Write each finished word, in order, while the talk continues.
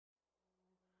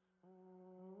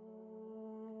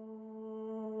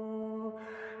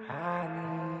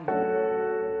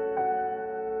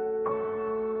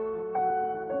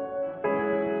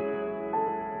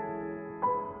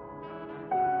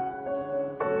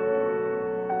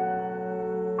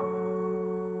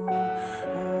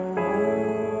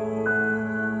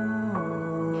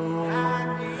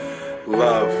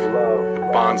Love,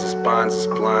 it bonds us, blinds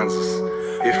us.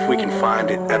 If we can find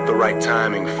it at the right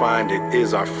timing, find it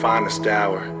is our finest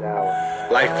hour.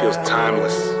 Life feels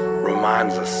timeless,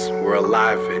 reminds us we're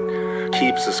alive. It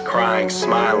keeps us crying,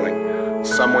 smiling.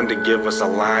 Someone to give us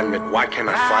alignment. Why can't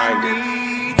I find it?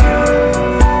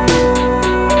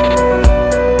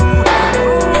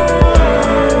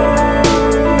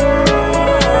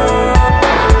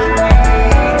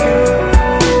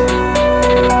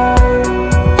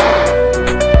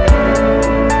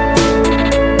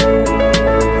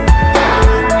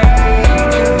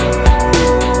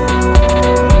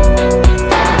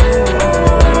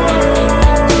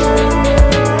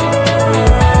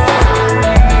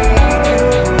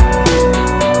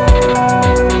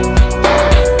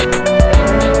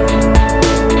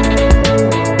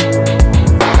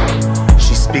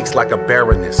 Like a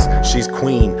baroness, she's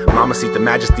queen, mamacita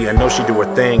majesty. I know she do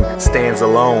her thing, stands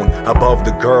alone above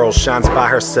the girls, shines by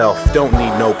herself, don't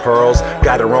need no pearls,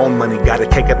 got her own money, got a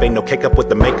cake up, ain't no cake up with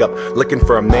the makeup, looking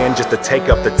for a man just to take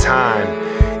up the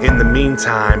time. In the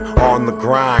meantime, on the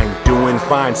grind, doing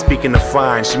fine, speaking of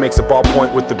fine, she makes a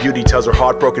ballpoint with the beauty, tells her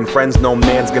heartbroken friends no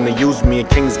man's gonna use me, a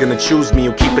king's gonna choose me,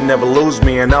 who'll keep it, never lose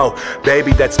me. And oh,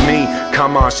 baby, that's me,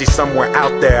 come on, she's somewhere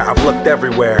out there, I've looked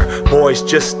everywhere, boys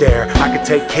just stare, I could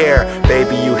take care,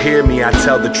 baby, you hear me, I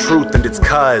tell the truth, and it's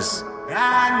 'cause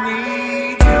I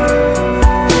need you.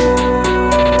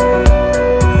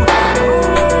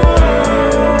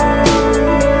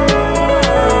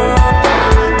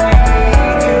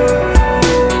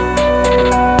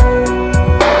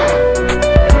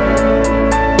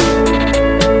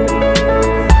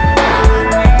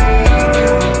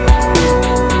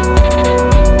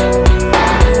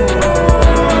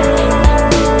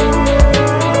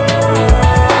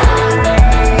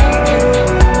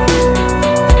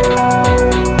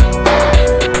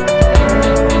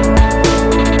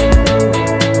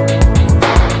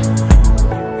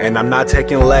 And I'm not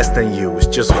taking less than you, it's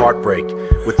just heartbreak.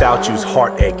 Without you's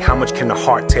heartache. How much can a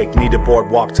heart take? Need a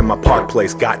boardwalk to my park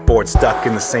place. Got bored, stuck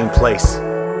in the same place.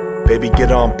 Baby,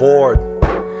 get on board,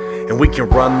 and we can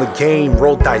run the game.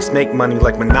 Roll dice, make money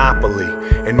like Monopoly.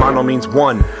 And mono means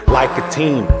one, like a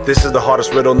team. This is the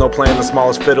hardest riddle, no playing the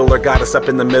smallest fiddler. Got us up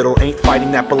in the middle, ain't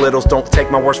fighting that belittles. Don't take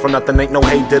my words for nothing, ain't no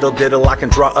hey diddle diddle. I can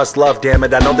draw us love, damn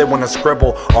it, I know they wanna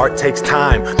scribble. Art takes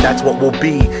time, that's what we'll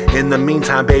be. In the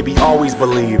meantime, baby, always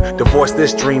believe. Divorce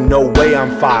this dream, no way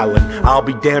I'm filing. I'll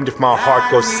be damned if my heart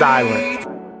goes silent.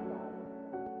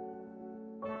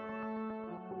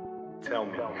 Tell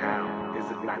me, how is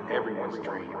it not everyone's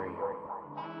dream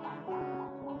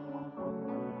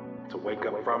to wake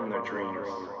up from their dreams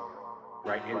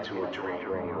right into a dream?